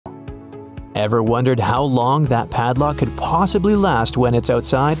Ever wondered how long that padlock could possibly last when it's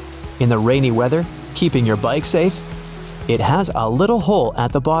outside, in the rainy weather, keeping your bike safe? It has a little hole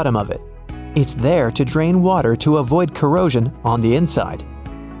at the bottom of it. It's there to drain water to avoid corrosion on the inside.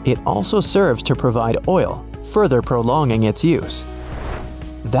 It also serves to provide oil, further prolonging its use.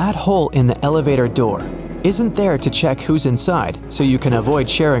 That hole in the elevator door isn't there to check who's inside so you can avoid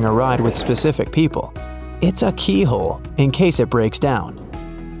sharing a ride with specific people. It's a keyhole in case it breaks down.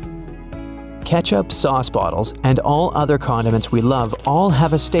 Ketchup, sauce bottles, and all other condiments we love all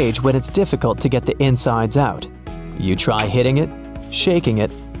have a stage when it's difficult to get the insides out. You try hitting it, shaking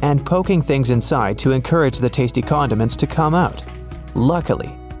it, and poking things inside to encourage the tasty condiments to come out.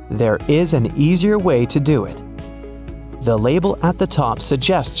 Luckily, there is an easier way to do it. The label at the top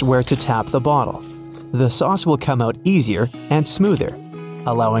suggests where to tap the bottle. The sauce will come out easier and smoother,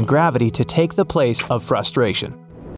 allowing gravity to take the place of frustration.